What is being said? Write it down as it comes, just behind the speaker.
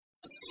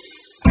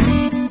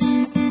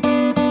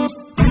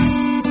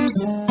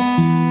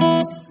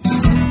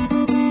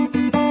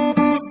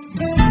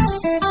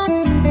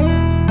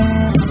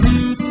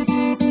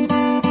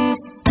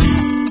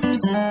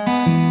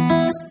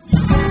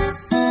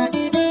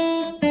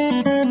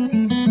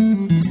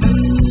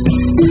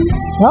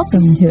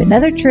Welcome to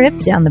another trip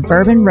down the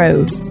Bourbon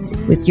Road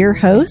with your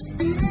hosts,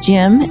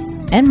 Jim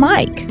and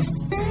Mike.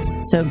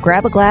 So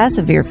grab a glass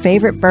of your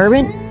favorite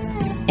bourbon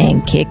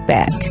and kick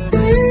back.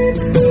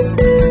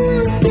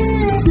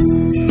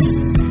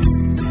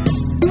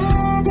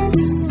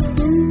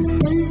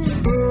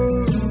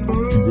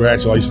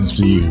 Congratulations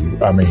to you.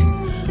 I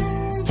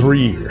mean, 3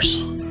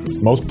 years.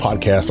 Most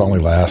podcasts only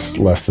last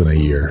less than a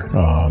year.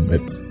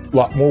 A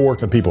lot more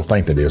work than people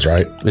think it is,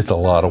 right? It's a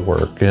lot of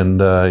work,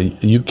 and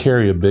you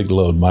carry a big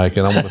load, Mike.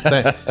 And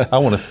I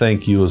want to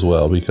thank you as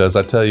well, because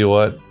I tell you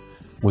what,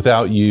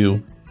 without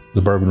you,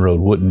 the Bourbon Road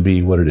wouldn't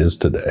be what it is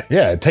today.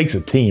 Yeah, it takes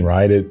a team,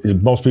 right?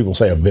 Most people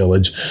say a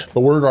village,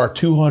 but we're at our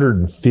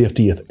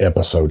 250th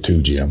episode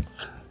too, Jim.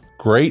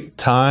 Great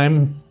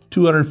time,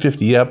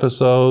 250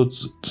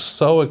 episodes.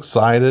 So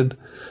excited.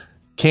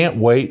 Can't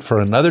wait for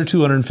another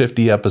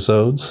 250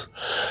 episodes.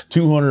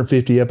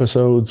 250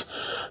 episodes,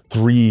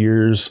 3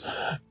 years.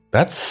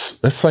 That's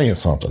saying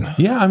something.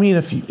 Yeah, I mean,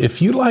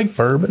 if you like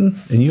bourbon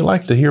and you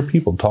like to hear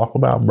people talk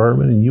about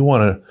bourbon and you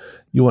want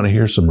to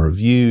hear some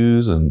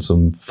reviews and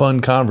some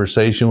fun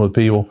conversation with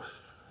people,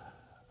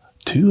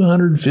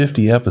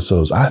 250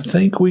 episodes. I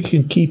think we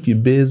can keep you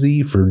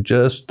busy for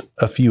just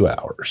a few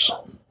hours.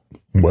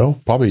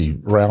 Well, probably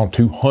around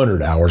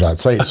 200 hours, I'd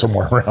say,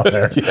 somewhere around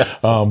there.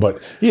 Yeah.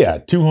 But yeah,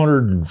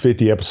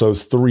 250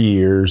 episodes, 3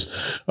 years.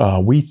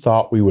 We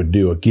thought we would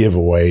do a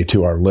giveaway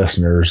to our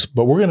listeners,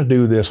 but we're going to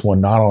do this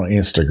one not on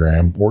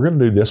Instagram. We're going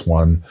to do this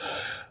one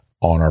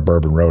on our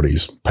Bourbon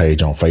Roadies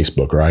page on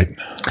Facebook, right?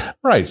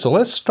 Right. So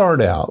let's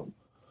start out.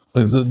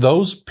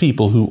 Those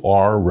people who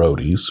are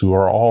roadies, who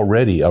are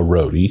already a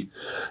roadie,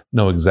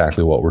 know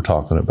exactly what we're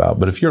talking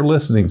about. But if you're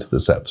listening to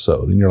this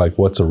episode and you're like,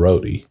 what's a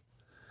roadie?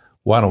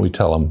 Why don't we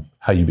tell them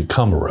how you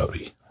become a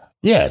roadie?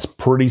 Yeah, it's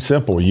pretty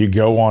simple. You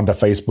go onto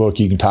Facebook,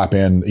 you can type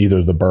in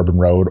either the Bourbon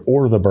Road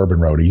or the Bourbon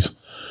Roadies.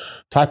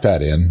 Type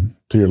that in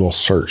to your little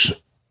search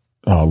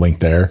link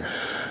there.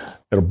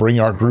 It'll bring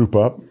our group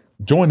up.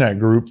 Join that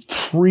group.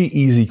 3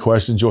 easy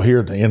questions you'll hear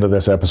at the end of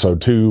this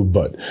episode too,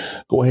 but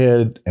go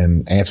ahead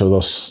and answer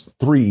those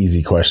 3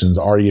 easy questions.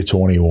 Are you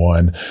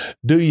 21?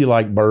 Do you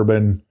like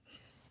bourbon?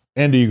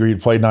 And do you agree to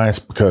play nice?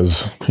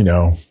 Because,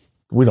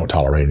 we don't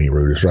tolerate any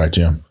rooters, right,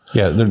 Jim?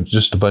 Yeah, they're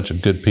just a bunch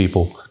of good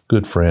people,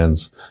 good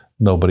friends.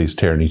 Nobody's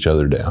tearing each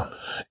other down.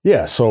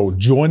 Yeah, so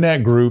join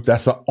that group.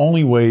 That's the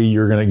only way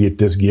you're going to get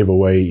this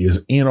giveaway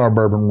is in our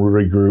Bourbon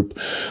Roadie group.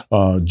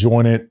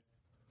 Join it.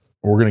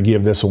 We're going to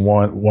give this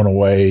one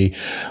away.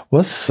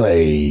 Let's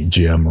say,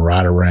 Jim,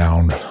 right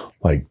around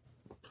like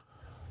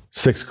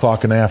 6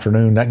 o'clock in the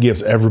afternoon. That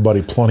gives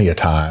everybody plenty of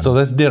time. So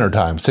that's dinner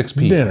time, 6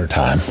 p.m. Dinner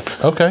time.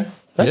 Okay.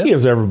 That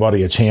gives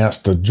everybody a chance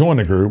to join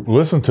the group,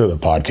 listen to the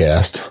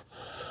podcast,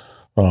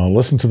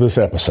 listen to this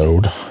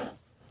episode,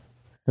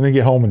 and then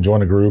get home and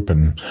join the group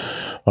and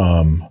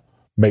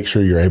make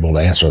sure you're able to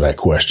answer that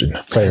question.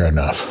 Fair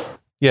enough.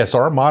 Yes,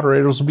 our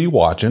moderators will be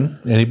watching.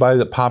 Anybody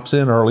that pops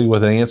in early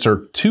with an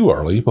answer too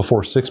early,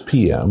 before 6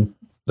 p.m.,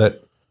 that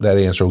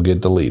answer will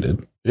get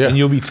deleted. Yeah. And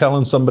you'll be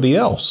telling somebody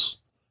else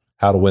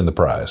how to win the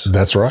prize.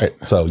 That's right.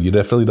 So you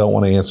definitely don't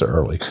want to answer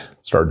early.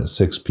 Starting at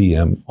 6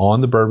 p.m.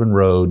 on the Bourbon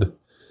Road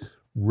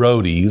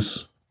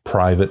Roadies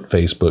private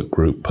Facebook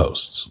group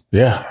posts.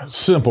 Yeah,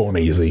 simple and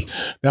easy.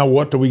 Now,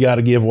 what do we got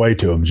to give away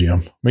to them,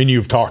 Jim? I mean,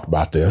 you've talked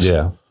about this.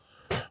 Yeah.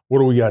 What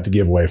do we got to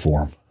give away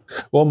for them?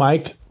 Well,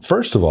 Mike,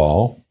 first of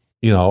all,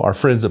 our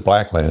friends at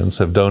Blacklands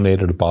have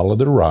donated a bottle of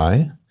their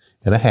rye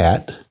and a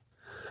hat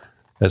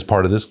as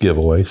part of this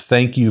giveaway.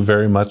 Thank you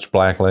very much,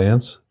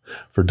 Blacklands,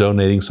 for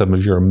donating some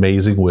of your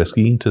amazing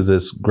whiskey to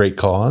this great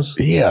cause.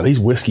 Yeah, these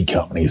whiskey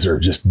companies are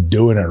just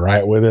doing it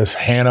right with us.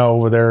 Hannah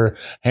over there.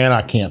 Hannah,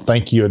 I can't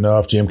thank you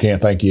enough. Jim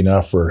can't thank you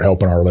enough for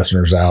helping our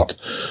listeners out.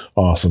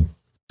 Some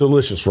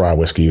delicious rye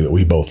whiskey that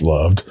we both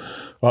loved.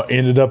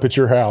 Ended up at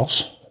your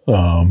house.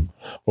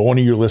 But one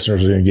of your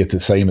listeners are going to get the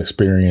same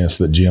experience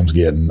that Jim's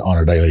getting on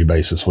a daily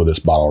basis with this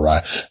bottle of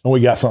rye. And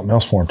we got something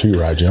else for him too,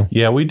 right, Jim?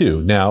 Yeah, we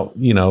do. Now,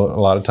 a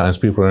lot of times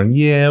people are going,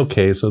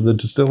 okay, so the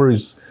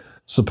distillery's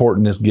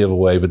supporting this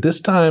giveaway, but this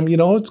time,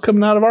 it's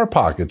coming out of our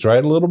pockets,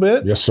 right? A little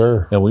bit. Yes,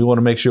 sir. And we want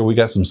to make sure we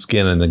got some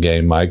skin in the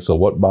game, Mike. So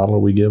what bottle are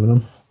we giving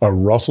them? A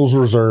Russell's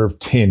Reserve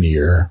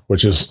 10-year,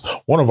 which is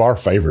one of our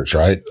favorites,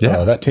 right?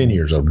 Yeah. That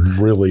 10-year is a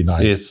really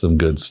nice. It's some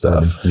good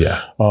stuff.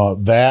 Yeah.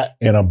 That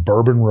and a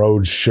Bourbon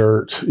Road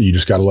shirt. You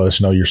just got to let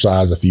us know your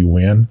size if you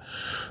win.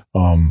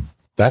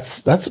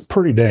 That's a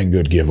pretty dang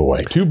good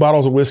giveaway. 2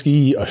 bottles of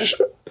whiskey, a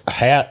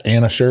hat,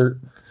 and a shirt.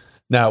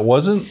 Now, it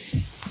wasn't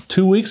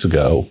 2 weeks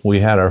ago, we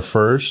had our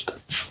first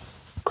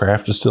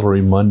Craft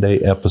Distillery Monday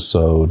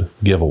episode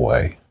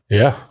giveaway.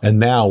 Yeah. And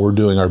now we're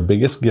doing our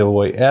biggest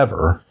giveaway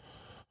ever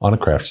on a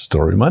Craft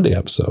Distillery Monday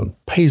episode.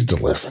 Pays to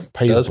listen.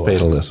 Pay to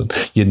listen.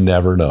 You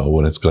never know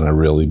when it's going to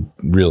really,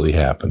 really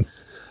happen.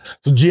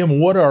 So, Jim,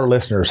 what do our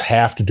listeners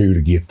have to do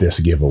to get this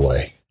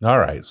giveaway? All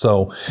right.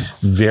 So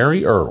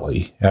very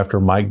early after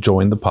Mike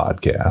joined the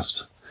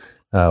podcast,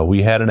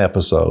 we had an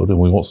episode, and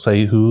we won't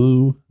say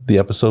who the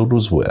episode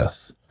was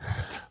with.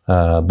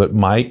 But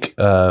Mike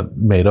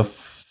made a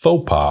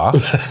faux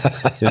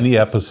pas in the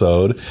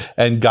episode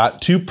and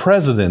got two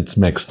presidents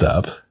mixed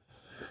up.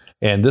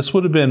 And this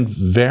would have been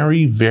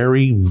very,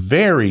 very,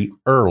 very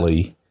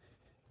early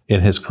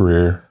in his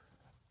career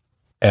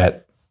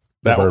at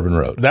the Bourbon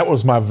Road. That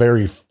was my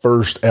very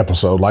first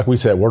episode. Like we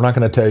said, we're not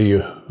going to tell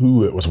you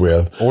who it was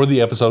with. Or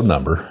the episode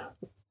number.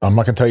 I'm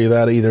not going to tell you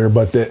that either,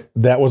 but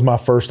that was my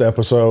first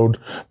episode.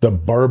 The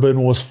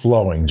bourbon was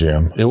flowing,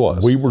 Jim. It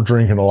was. We were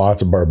drinking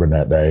lots of bourbon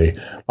that day.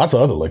 Lots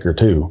of other liquor,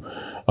 too.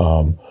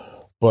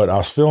 But I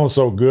was feeling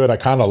so good, I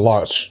kind of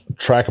lost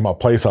track of my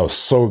place. I was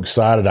so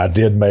excited. I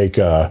did make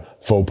a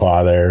faux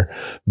pas there,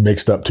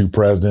 mixed up two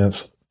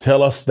presidents.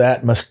 Tell us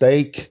that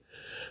mistake.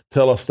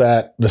 Tell us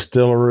that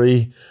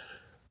distillery.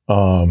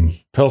 Tell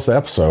us the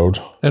episode.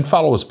 And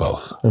follow us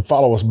both. And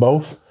follow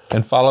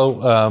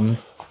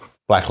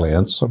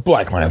Blacklands.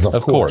 Blacklands,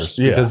 of course.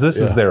 Because this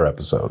is their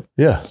episode.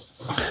 Yeah.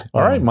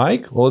 All right,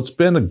 Mike. Well, it's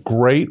been a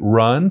great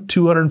run.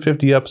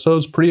 250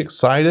 episodes. Pretty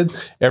excited.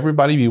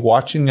 Everybody be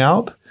watching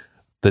out.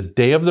 The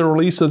day of the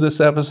release of this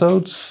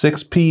episode,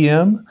 6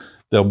 p.m.,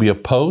 there'll be a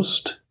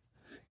post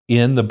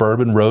in the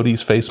Bourbon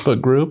Roadies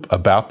Facebook group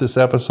about this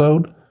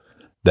episode.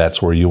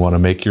 That's where you want to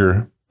make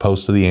your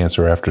post of the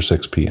answer after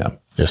 6 p.m.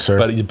 Yes, sir.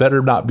 But it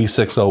better not be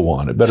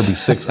 6:01. It better be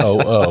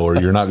 6:00 or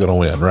you're not going to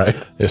win, right?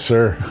 Yes,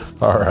 sir.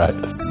 All right.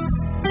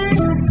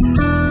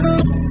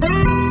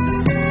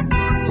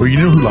 Well, you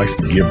know who likes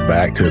to give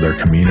back to their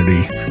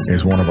community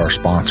is one of our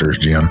sponsors,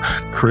 Jim.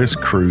 Chris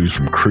Cruz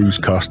from Cruz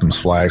Customs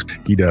Flags.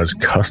 He does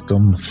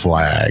custom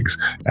flags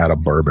out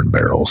of bourbon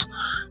barrels.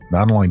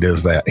 Not only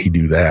does he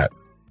do that,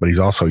 but he's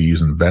also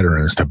using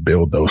veterans to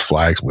build those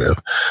flags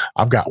with.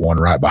 I've got one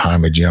right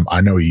behind me, Jim.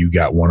 I know you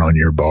got one on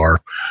your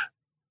bar.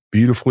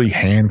 Beautifully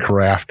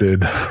handcrafted,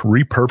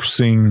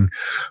 repurposing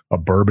a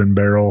bourbon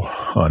barrel,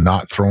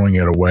 not throwing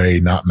it away,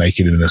 not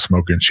making it into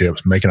smoking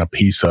chips, making a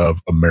piece of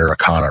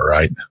Americana,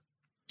 right?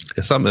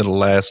 It's something that'll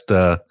last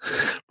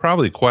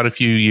probably quite a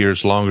few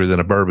years longer than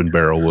a bourbon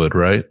barrel would,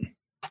 right?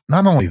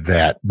 Not only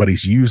that, but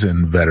he's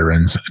using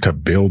veterans to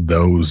build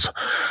those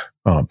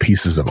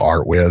pieces of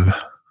art with.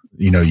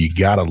 You know, you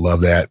got to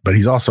love that. But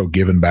he's also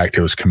giving back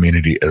to his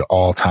community at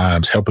all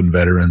times, helping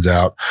veterans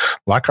out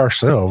like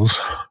ourselves.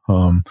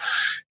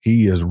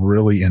 He is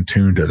really in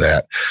tune to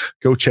that.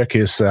 Go check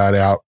his site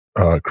out,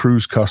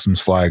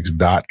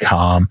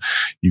 cruisecustomsflags.com.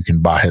 You can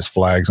buy his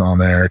flags on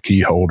there,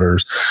 key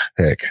holders.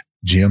 Heck,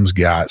 Jim's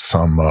got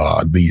some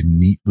these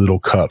neat little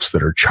cups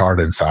that are charred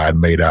inside,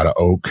 made out of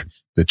oak,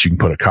 that you can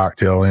put a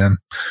cocktail in.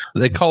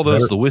 They call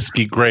those the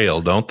Whiskey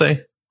Grail, don't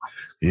they?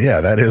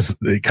 Yeah, that is.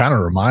 It kind of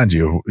reminds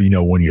you of,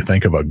 when you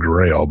think of a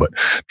grail, but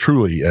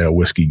truly a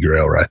whiskey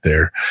grail right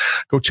there.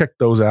 Go check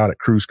those out at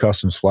Cruise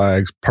Customs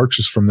Flags.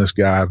 Purchase from this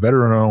guy,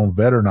 veteran owned,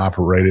 veteran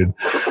operated,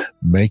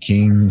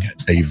 making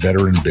a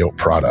veteran built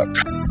product.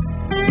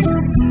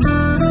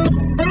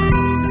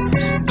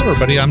 Hello,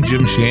 everybody. I'm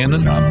Jim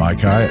Shannon. I'm Mike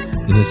Hyatt.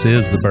 And this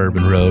is the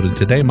Bourbon Road. And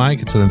today, Mike,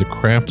 it's another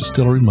Craft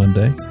Distillery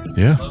Monday.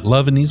 Yeah.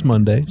 Loving these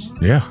Mondays.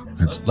 Yeah.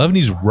 Loving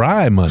these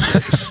rye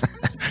Mondays.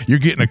 You're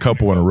getting a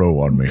couple in a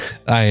row on me.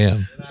 I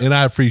am. And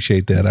I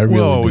appreciate that. I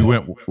really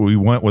do. We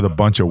went with a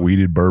bunch of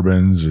weeded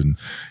bourbons, and,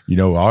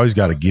 I always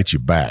got to get you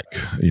back.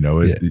 We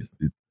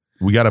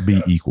got to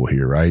be equal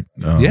here, right?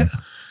 Yeah.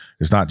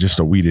 It's not just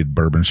a weeded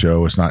bourbon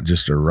show. It's not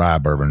just a rye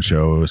bourbon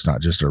show. It's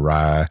not just a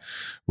rye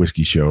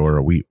whiskey show or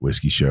a wheat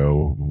whiskey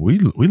show. We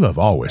love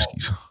all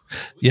whiskeys.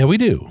 Yeah, we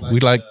do.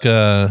 We like,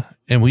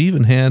 and we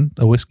even had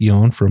a whiskey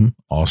on from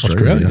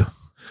Australia.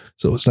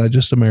 So it's not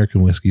just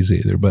American whiskeys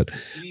either, but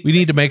we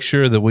need to make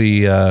sure that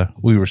we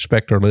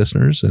respect our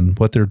listeners and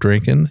what they're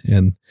drinking.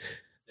 And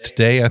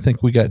today, I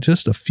think we got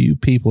just a few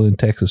people in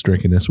Texas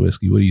drinking this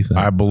whiskey. What do you think?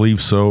 I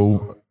believe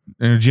so.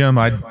 And Jim,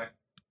 I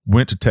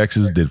went to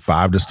Texas, did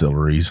 5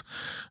 distilleries,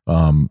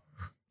 and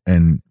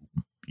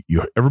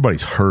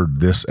everybody's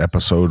heard this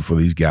episode for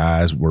these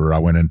guys where I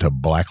went into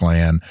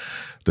Blackland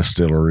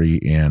Distillery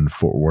in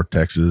Fort Worth,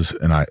 Texas,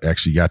 and I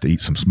actually got to eat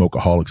some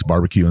Smokeaholics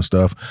barbecue and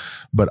stuff.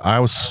 But I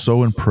was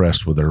so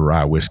impressed with their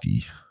rye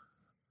whiskey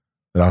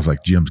that I was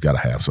like, Jim's got to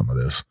have some of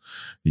this.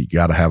 You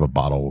got to have a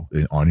bottle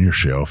on your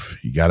shelf.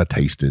 You got to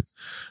taste it.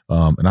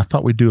 And I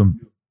thought we'd do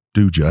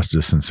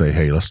justice and say,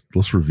 hey,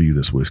 let's review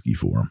this whiskey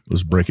for them.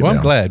 Let's break it down.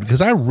 I'm glad,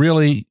 because I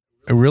really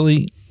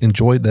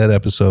enjoyed that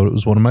episode. It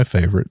was one of my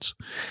favorites,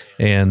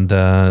 and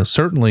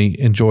certainly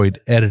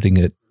enjoyed editing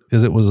it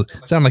because it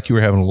sounded like you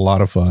were having a lot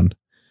of fun.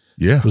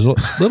 Yeah. I was a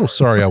little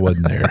sorry I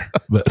wasn't there,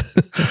 but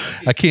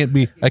I can't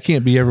be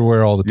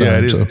everywhere all the time. Yeah,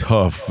 it is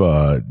tough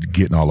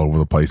getting all over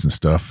the place and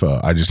stuff.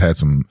 I just had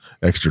some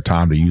extra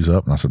time to use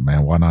up, and I said,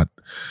 man, why not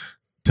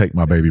take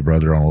my baby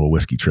brother on a little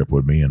whiskey trip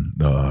with me and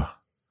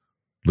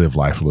live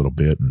life a little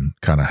bit and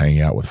kind of hang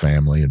out with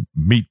family and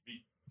meet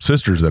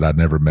sisters that I'd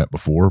never met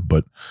before.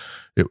 But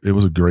it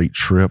was a great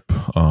trip.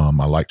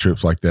 I like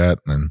trips like that,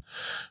 and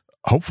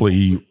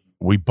hopefully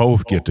we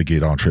both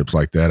get on trips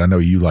like that. I know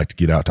you like to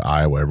get out to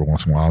Iowa every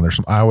once in a while, and there's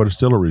some Iowa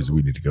distilleries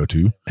we need to go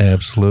to.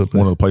 Absolutely.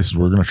 One of the places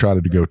we're going to try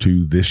to go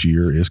to this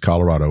year is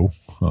Colorado.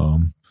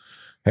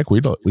 Heck,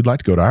 we'd like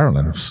to go to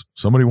Ireland if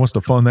somebody wants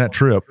to fund that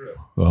trip,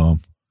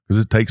 because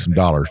because it takes some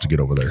dollars to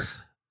get over there.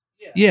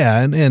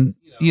 Yeah, and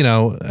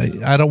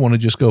I don't want to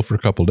just go for a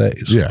couple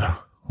days. Yeah.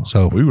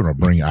 So we want to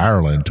bring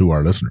Ireland to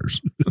our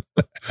listeners.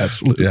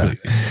 Absolutely. Yeah.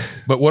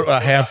 But what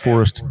I have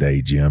for us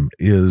today, Jim,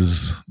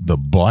 is the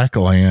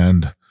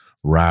Blackland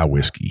rye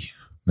whiskey.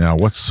 Now,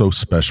 what's so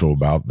special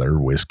about their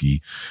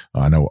whiskey?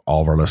 I know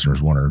all of our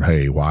listeners wondering,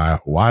 hey,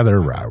 why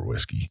their rye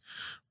whiskey?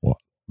 Well,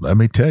 let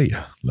me tell you.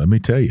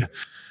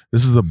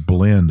 This is a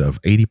blend of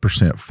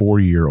 80%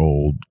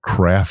 4-year-old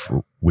craft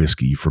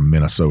whiskey from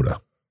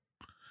Minnesota.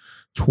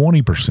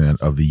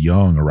 20% of the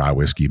young rye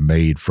whiskey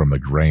made from the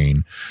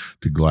grain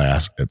to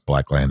glass at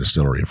Blackland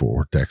Distillery in Fort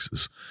Worth,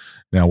 Texas.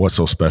 Now, what's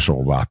so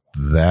special about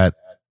that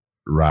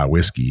rye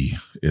whiskey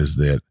is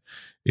that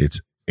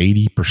it's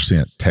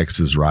 80%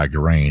 Texas rye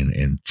grain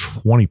and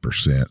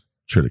 20%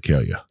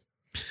 triticale.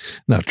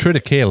 Now,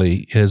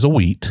 triticale is a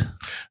wheat.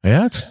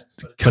 Yeah,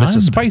 but it's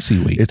a spicy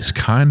wheat. It's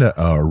kind of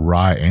a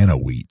rye and a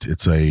wheat.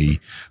 It's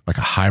like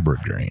a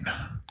hybrid grain.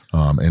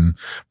 And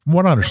from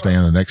what I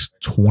understand, the next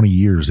 20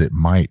 years, it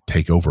might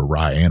take over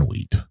rye and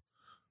wheat.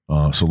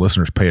 So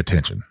listeners, pay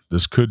attention.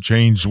 This could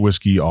change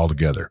whiskey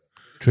altogether.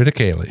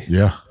 Triticale.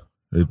 Yeah.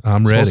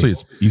 I'm ready. Mostly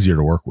it's easier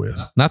to work with.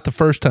 Not the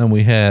first time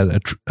we had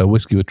a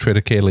whiskey with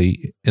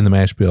triticale in the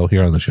mash bill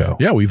here on the show.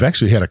 Yeah, we've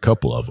actually had a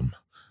couple of them.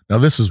 Now,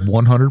 this is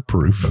 100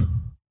 proof.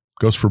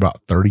 Goes for about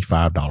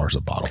 $35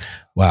 a bottle.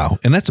 Wow.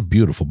 And that's a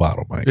beautiful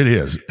bottle, Mike. It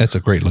is. That's a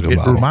great looking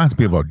bottle. It reminds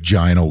me of a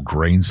giant old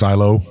grain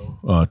silo.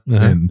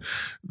 And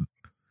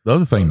the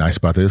other thing nice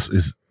about this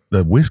is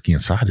the whiskey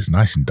inside is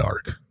nice and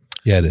dark.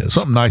 Yeah, it is.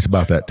 Something nice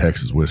about that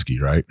Texas whiskey,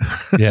 right?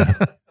 Yeah.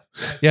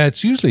 Yeah,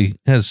 it's usually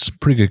has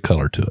pretty good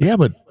color to it. Yeah,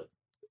 but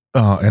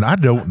and I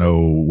don't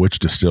know which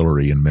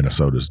distillery in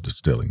Minnesota is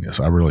distilling this.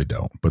 I really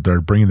don't. But they're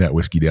bringing that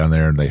whiskey down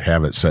there, and they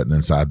have it sitting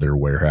inside their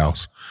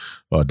warehouse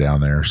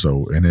down there.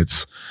 So, and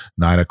it's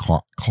not a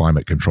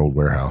climate controlled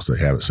warehouse. They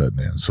have it sitting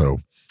in. So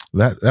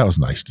that was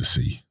nice to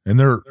see. And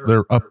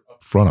they're up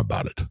front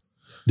about it.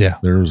 Yeah.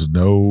 There's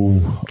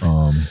no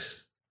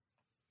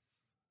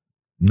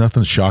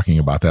nothing shocking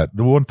about that.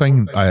 The one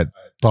thing I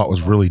thought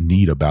was really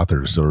neat about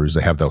their distillery is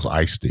they have those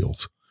ice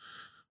steels.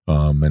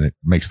 And it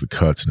makes the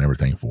cuts and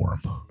everything for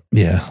them.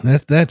 Yeah,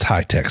 that's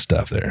high tech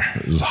stuff there.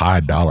 It's high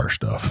dollar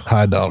stuff.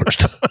 High dollar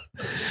stuff.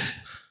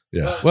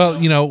 Yeah. Well,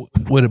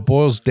 what it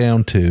boils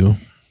down to,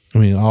 I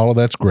mean, all of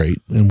that's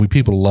great, and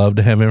people love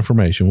to have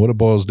information. What it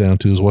boils down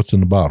to is what's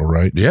in the bottle,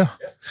 right? Yeah.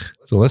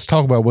 So let's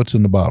talk about what's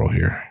in the bottle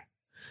here.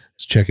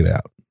 Let's check it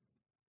out.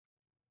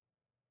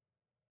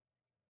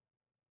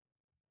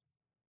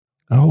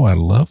 Oh, I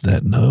love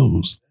that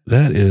nose.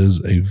 That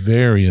is a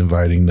very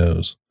inviting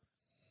nose.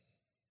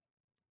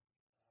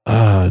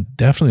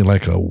 Definitely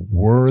like a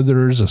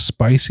Werther's, a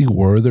spicy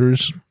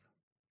Werther's.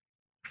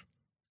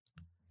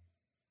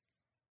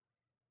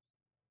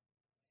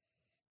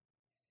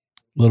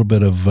 A little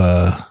bit of,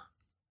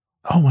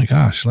 oh my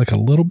gosh, like a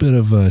little bit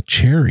of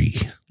cherry,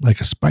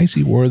 like a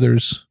spicy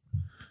Werther's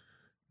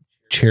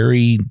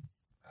cherry.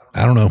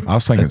 I don't know. I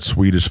was thinking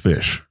Swedish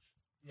fish.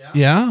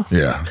 Yeah.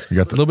 Yeah. You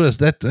got a little bit of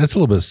that. That's a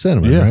little bit of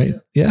cinnamon, right?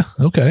 Yeah.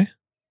 Okay.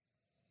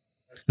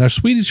 Now,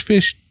 Swedish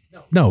fish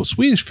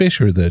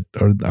are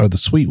the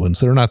sweet ones.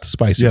 They're not the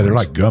spicy ones. They're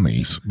like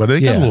gummies, but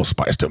they got a little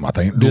spice to them, I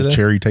think. A little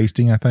cherry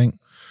tasting, I think.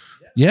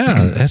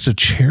 Yeah, that's a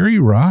cherry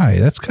rye.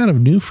 That's kind of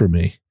new for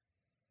me.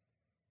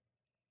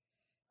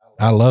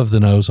 I love the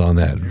nose on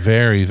that.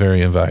 Very,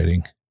 very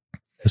inviting.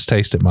 Let's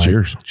taste it, Mike.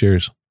 Cheers.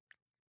 Cheers.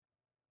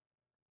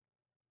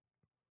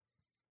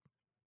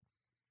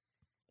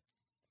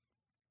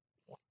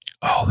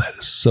 Oh, that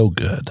is so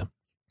good.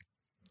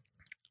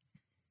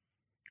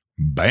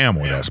 Bam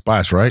with that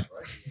spice, right?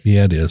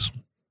 Yeah, it is.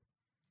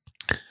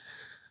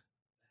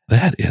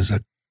 That is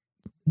a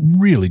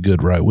really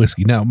good rye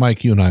whiskey. Now,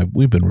 Mike, you and I,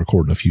 we've been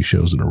recording a few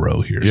shows in a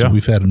row here, so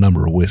we've had a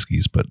number of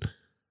whiskeys, but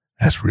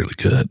that's really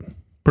good.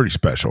 Pretty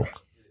special.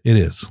 It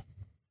is.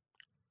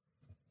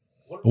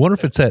 I wonder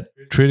if it's that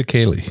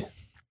triticale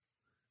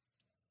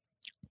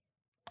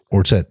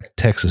or it's that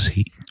Texas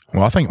heat.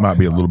 Well, I think it might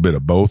be a little bit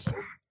of both.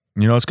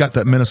 It's got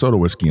that Minnesota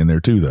whiskey in there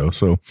too, though.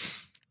 So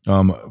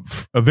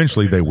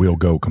eventually they will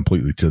go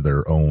completely to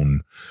their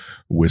own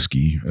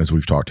whiskey, as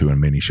we've talked to in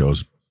many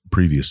shows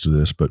previous to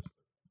this. But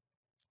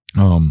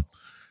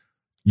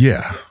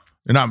yeah.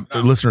 And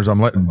listeners, I'm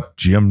letting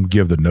Jim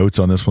give the notes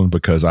on this one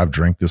because I've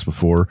drank this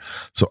before,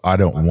 so I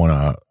don't want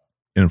to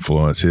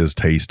influence his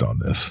taste on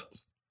this.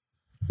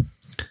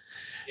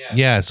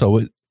 Yeah,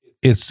 so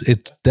it's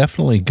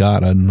definitely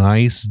got a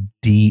nice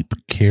deep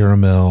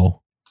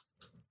caramel.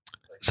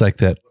 It's like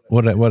that.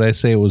 What I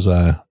say was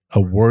a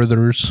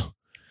Werther's,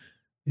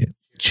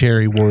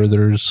 cherry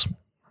Werther's.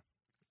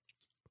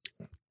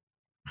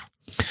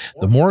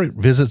 The more it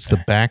visits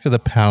the back of the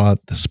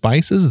palate, the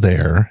spice is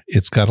there.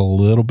 It's got a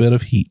little bit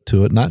of heat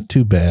to it, not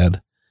too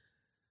bad.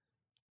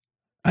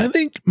 I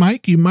think,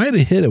 Mike, you might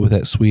have hit it with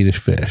that Swedish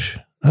fish.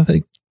 I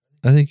think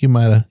you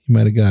might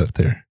have got it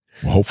there.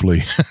 Well,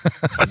 hopefully,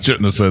 I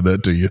shouldn't have said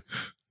that to you.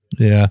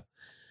 Yeah,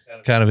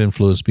 kind of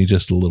influenced me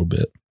just a little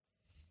bit.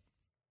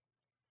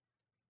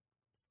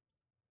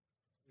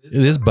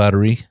 It is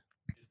buttery.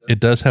 It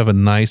does have a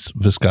nice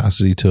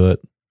viscosity to it.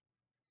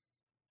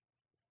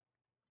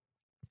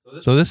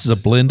 So this is a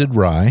blended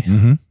rye.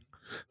 Mm-hmm. A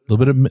little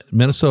bit of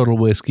Minnesota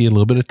whiskey, a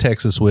little bit of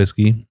Texas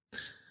whiskey, a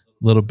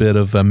little bit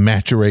of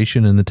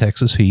maturation in the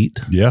Texas heat.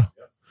 Yeah.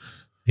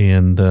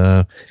 And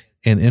an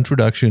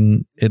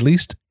introduction, at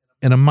least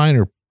in a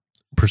minor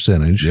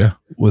percentage,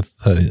 with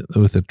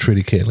a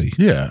triticale.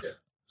 Yeah.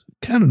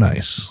 Kind of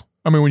nice.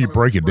 I mean, when you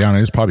break it down,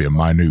 it's probably a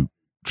minute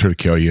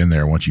triticale in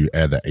there once you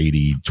add the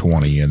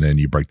 80-20, and then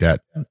you break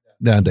that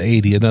down to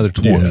 80, another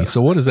 20. Yeah.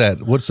 So what is that?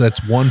 That's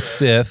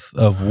 1/5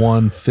 of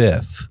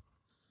 1/5.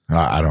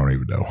 I don't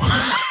even know.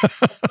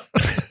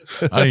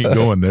 I ain't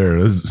going there.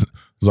 It's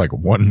like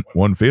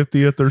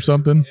 1/50th or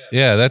something.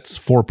 Yeah, that's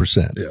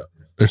 4%. Yeah.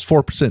 There's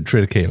 4%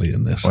 triticale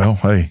in this. Well,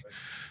 hey.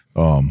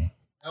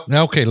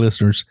 Now, okay,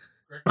 listeners,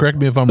 correct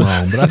me if I'm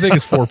wrong, but I think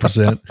it's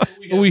 4%.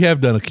 We have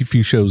done a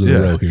few shows in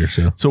a row here.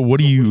 So what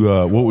do you?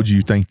 What would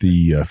you think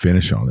the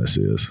finish on this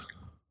is?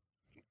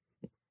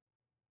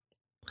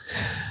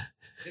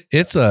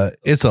 It's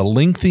a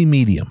lengthy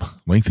medium.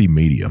 Lengthy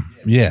medium.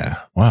 Yeah.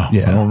 Wow.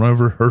 Yeah. I don't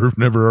never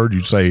heard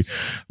you say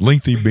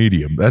lengthy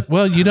medium.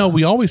 Well,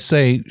 we always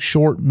say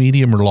short,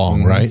 medium, or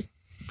long, right?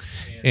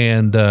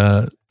 And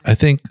I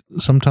think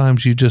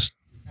sometimes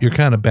you're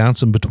kind of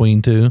bouncing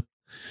between two.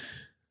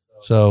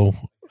 So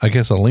I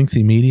guess a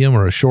lengthy medium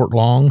or a short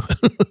long.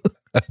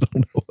 I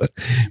don't know.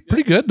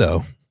 Pretty good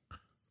though.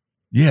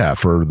 Yeah,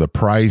 for the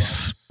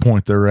price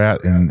point they're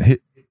at, and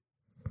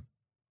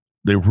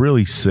they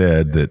really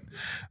said that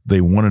they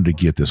wanted to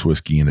get this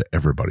whiskey into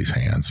everybody's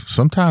hands.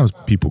 Sometimes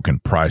people can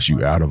price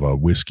you out of a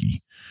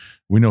whiskey.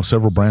 We know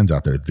several brands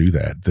out there that do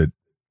that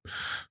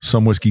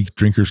some whiskey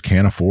drinkers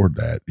can't afford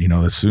that.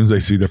 As soon as they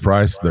see the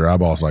price, their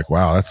eyeballs like,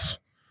 wow, that's,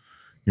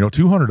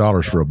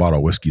 $200 for a bottle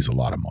of whiskey is a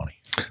lot of money.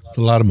 It's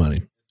a lot of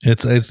money.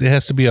 It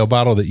has to be a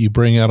bottle that you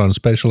bring out on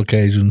special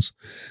occasions,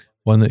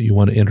 one that you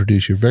want to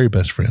introduce your very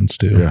best friends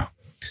to.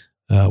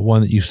 Yeah.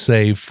 One that you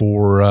save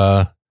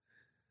for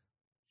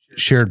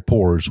shared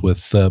pours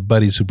with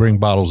buddies who bring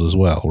bottles as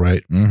well,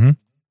 right? Mm-hmm.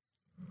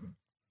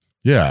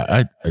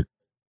 Yeah,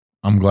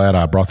 I'm glad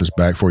I brought this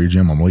back for you,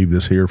 Jim. I'm gonna leave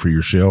this here for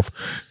your shelf,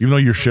 even though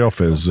your shelf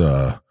is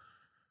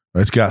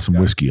it's got some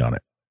whiskey on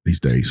it these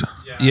days.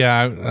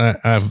 Yeah,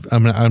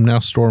 I'm now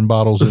storing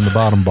bottles in the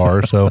bottom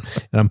bar, and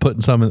I'm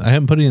putting some in. I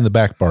haven't put any in the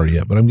back bar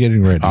yet, but I'm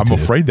getting ready. I'm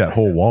afraid that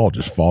whole wall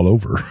just fall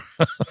over.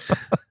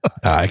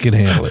 I can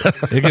handle it.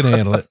 It can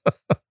handle it.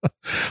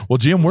 Well,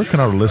 Jim, where can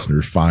our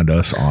listeners find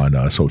us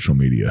on social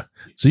media?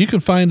 So you can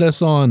find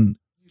us on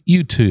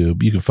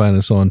YouTube. You can find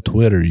us on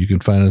Twitter. You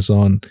can find us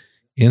on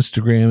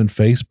Instagram and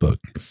Facebook.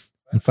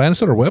 And find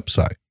us on our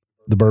website,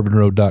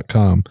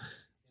 thebourbonroad.com.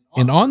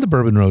 And on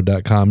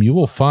thebourbonroad.com, you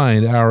will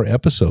find our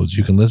episodes.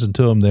 You can listen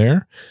to them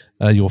there.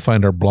 You will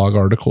find our blog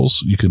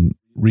articles. You can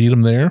read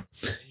them there.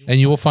 And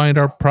you will find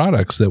our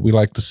products that we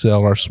like to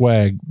sell, our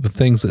swag, the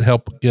things that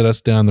help get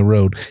us down the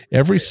road.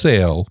 Every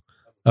sale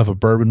of a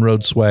Bourbon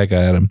Road swag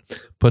item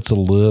puts a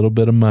little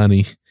bit of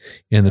money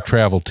in the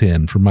travel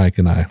tin for Mike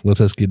and I. Lets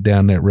us get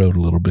down that road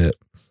a little bit.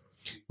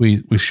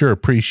 We sure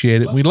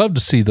appreciate it. We love to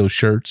see those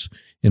shirts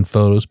and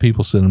photos.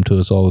 People send them to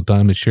us all the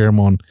time. They share them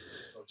on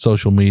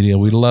social media.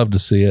 We love to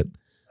see it.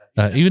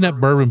 Even that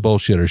Bourbon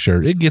Bullshitter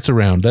shirt, it gets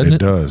around, doesn't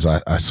it? It does.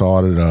 I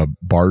saw it at a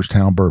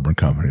Bardstown Bourbon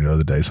Company the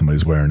other day.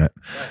 Somebody's wearing it.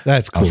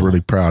 That's cool. I was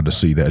really proud to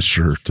see that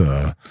shirt.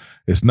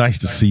 It's nice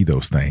to see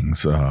those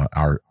things.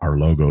 Our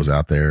logos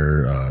out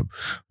there.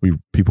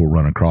 People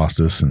run across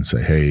us and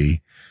say,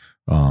 "Hey,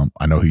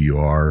 I know who you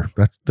are."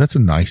 That's a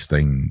nice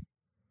thing.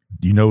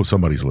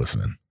 Somebody's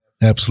listening.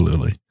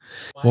 Absolutely.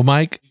 Well,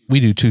 Mike, we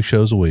do 2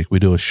 shows a week. We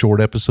do a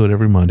short episode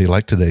every Monday,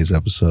 like today's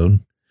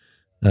episode,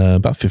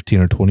 about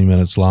 15 or 20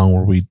 minutes long,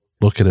 where we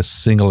look at a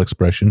single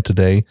expression.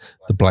 Today,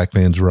 the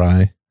Blackland's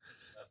Rye.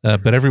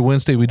 But every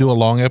Wednesday, we do a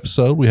long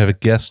episode. We have a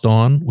guest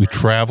on. We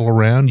travel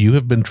around. You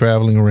have been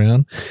traveling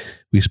around.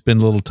 We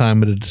spend a little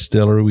time at a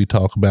distillery. We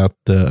talk about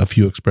a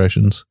few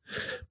expressions.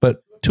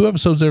 But 2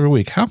 episodes every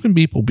week. How can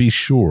people be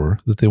sure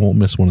that they won't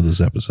miss one of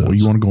those episodes? Well,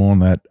 you want to go on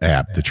that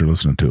app that you're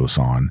listening to us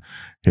on,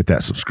 hit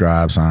that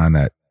subscribe sign,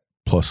 that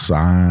plus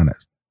sign,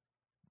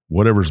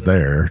 whatever's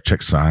there,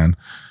 check sign.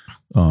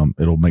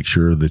 It'll make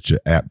sure that your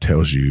app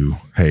tells you,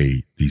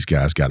 hey, these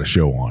guys got a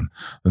show on.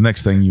 The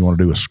next thing you want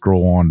to do is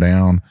scroll on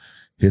down,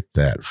 hit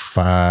that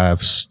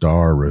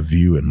 5-star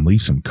review and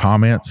leave some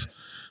comments.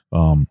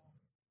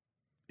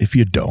 If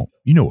you don't,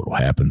 you know what will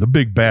happen. The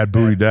big bad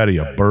booty daddy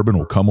of bourbon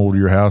will come over to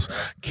your house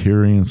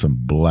carrying some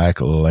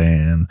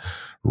Blackland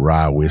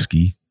rye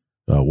whiskey.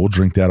 We'll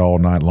drink that all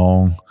night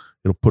long.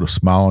 It'll put a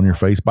smile on your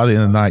face. By the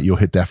end of the night, you'll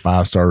hit that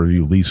 5-star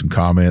review, leave some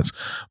comments,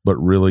 but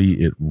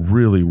it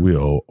really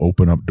will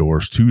open up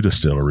doors to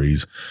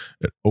distilleries.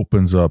 It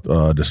opens up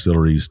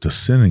distilleries to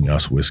sending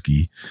us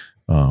whiskey,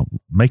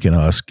 making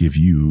us give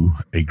you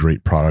a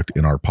great product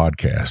in our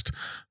podcast.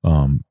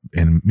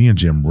 And me and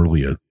Jim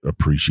really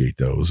appreciate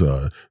those.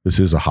 This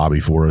is a hobby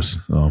for us.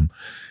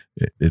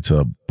 It's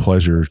a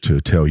pleasure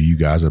to tell you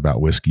guys about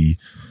whiskey,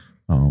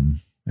 and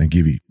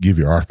give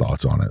you our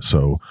thoughts on it.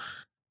 So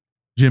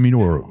Jim, you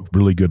know a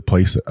really good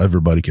place that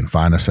everybody can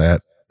find us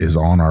at is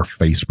on our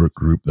Facebook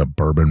group, the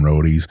Bourbon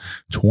Roadies.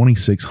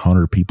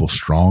 2,600 people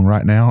strong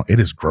right now. It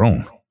has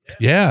grown.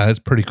 Yeah, it's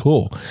pretty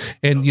cool.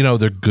 And, you know,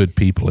 they're good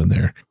people in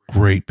there.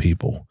 Great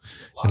people.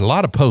 And a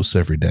lot of posts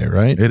every day,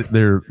 right?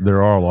 There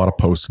are a lot of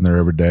posts in there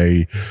every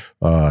day.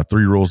 3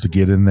 rules to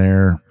get in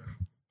there.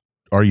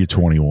 Are you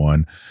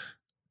 21?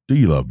 Do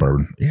you love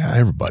bourbon? Yeah,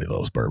 everybody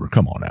loves bourbon.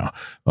 Come on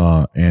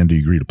now. And do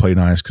you agree to play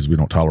nice? Because we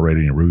don't tolerate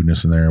any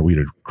rudeness in there. We'd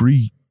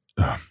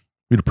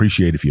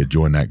appreciate if you'd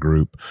join that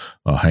group,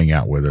 hang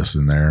out with us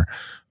in there.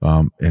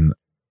 And I'm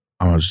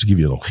going to just give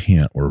you a little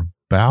hint. We're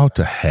about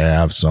to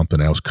have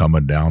something else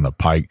coming down the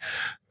pike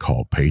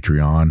called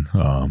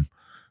Patreon.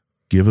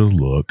 Give it a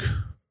look.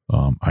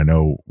 I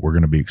know we're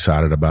going to be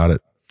excited about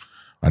it.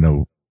 I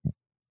know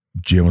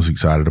Jim was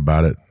excited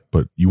about it,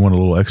 but you want a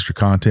little extra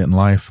content in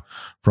life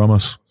from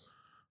us?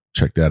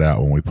 Check that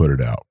out when we put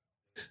it out.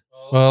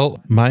 Well,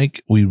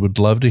 Mike, we would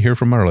love to hear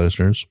from our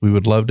listeners. We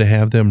would love to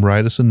have them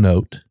write us a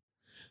note,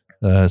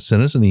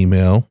 send us an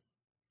email,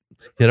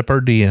 hit up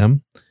our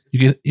DM.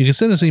 You can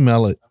send us an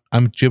email at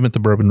I'm Jim at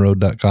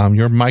thebourbonroad.com.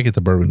 You're Mike at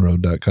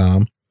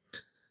thebourbonroad.com.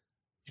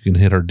 You can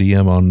hit our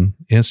DM on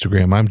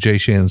Instagram. I'm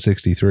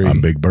JShannon63.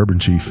 I'm Big Bourbon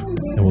Chief.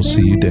 And we'll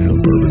see you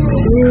down Bourbon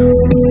Road.